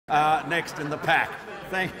next in the pack.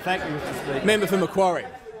 Thank you, Mr. Speaker. Member for Macquarie.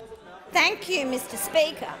 Thank you, Mr.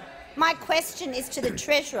 Speaker. My question is to the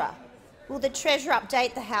Treasurer. Will the Treasurer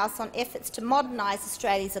update the House on efforts to modernise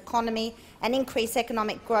Australia's economy and increase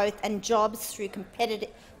economic growth and jobs through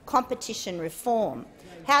competition reform?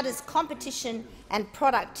 How does competition and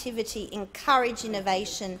productivity encourage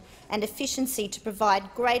innovation and efficiency to provide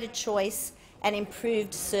greater choice and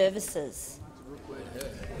improved services?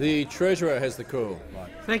 The Treasurer has the call.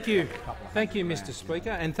 Thank you, Mr.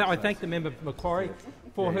 Speaker, and I thank the member for Macquarie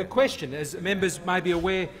for her question. As members may be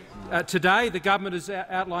aware, today the government has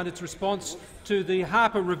outlined its response to the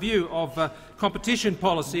Harper review of competition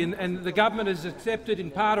policy, and the government has accepted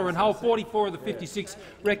in part or in whole 44 of the 56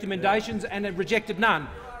 recommendations and have rejected none.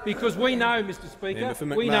 Because we know, Mr. Speaker,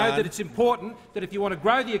 we know that it's important that if you want to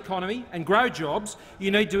grow the economy and grow jobs, you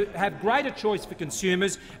need to have greater choice for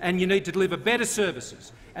consumers and you need to deliver better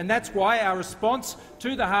services. And that's why our response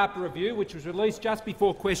to the Harper Review, which was released just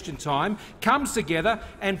before question time, comes together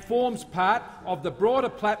and forms part of the broader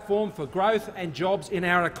platform for growth and jobs in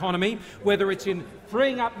our economy, whether it's in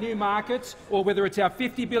freeing up new markets or whether it's our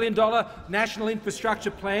 $50 billion national infrastructure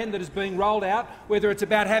plan that is being rolled out, whether it's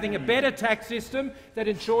about having a better tax system that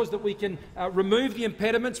ensures that we can remove the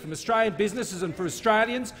impediments from Australian businesses and for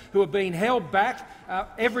Australians who are being held back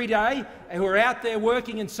every day, who are out there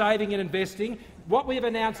working and saving and investing. What we have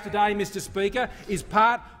announced today, Mr. Speaker, is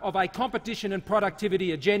part of a competition and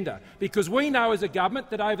productivity agenda, because we know as a government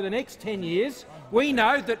that over the next 10 years we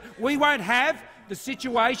know that we won't have the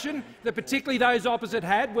situation that particularly those opposite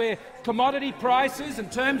had, where commodity prices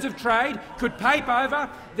and terms of trade could paper over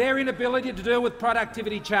their inability to deal with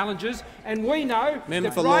productivity challenges. And we know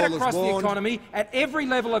that right across the economy, at every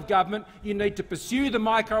level of government, you need to pursue the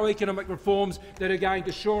microeconomic reforms that are going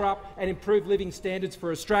to shore up and improve living standards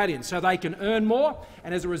for Australians so they can earn more,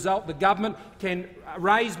 and as a result the government can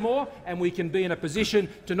raise more, and we can be in a position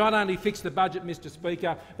to not only fix the budget, Mr.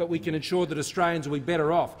 Speaker, but we can ensure that Australians will be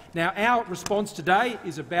better off. Now, our response today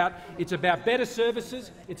is about better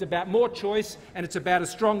services, it's about more choice, and it's about a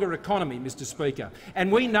stronger economy, Mr. Speaker. And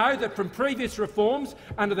we know that from previous reforms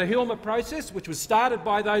under the Hilmer process, which was started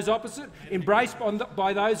by those opposite, embraced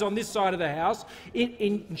by those on this side of the House,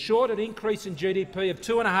 ensured an increase in GDP of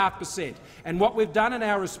 2.5%. And what we've done in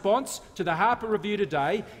our response to the Harper Review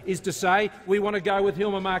today is to say we want to go with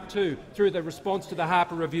Hilmer Mark II through the response to the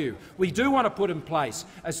Harper Review. We do want to put in place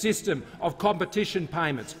a system of competition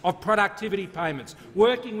payments, of productivity payments,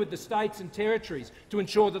 working with the states and territories to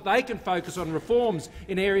ensure that they can focus on reforms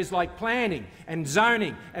in areas like planning and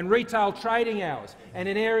zoning and retail trading hours, and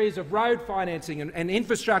in areas of road financing and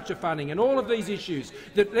infrastructure funding and all of these issues.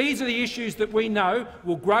 That these are the issues that we know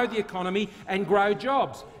will grow the economy and grow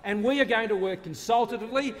jobs. And we are going to work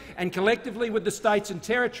consultatively and collectively with the states and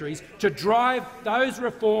territories to drive those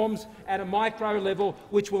reforms at a micro level,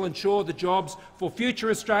 which will ensure the jobs for future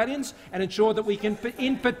Australians and ensure that we can,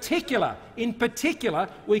 in particular,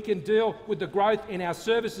 we can deal with the growth in our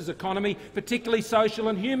services economy, particularly social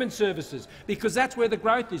and human services, because that's where the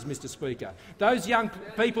growth is, Mr. Speaker. Those young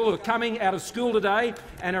people who are coming out of school today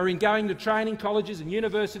and are going to training colleges and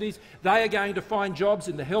universities, they are going to find jobs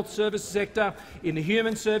in the health services sector, in the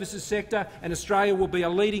human services sector, and Australia will be a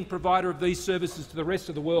leading provider of these services to the rest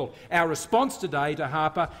of the world. Our response today to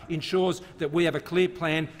Harper ensures that we have a clear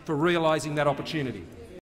plan for realising that opportunity.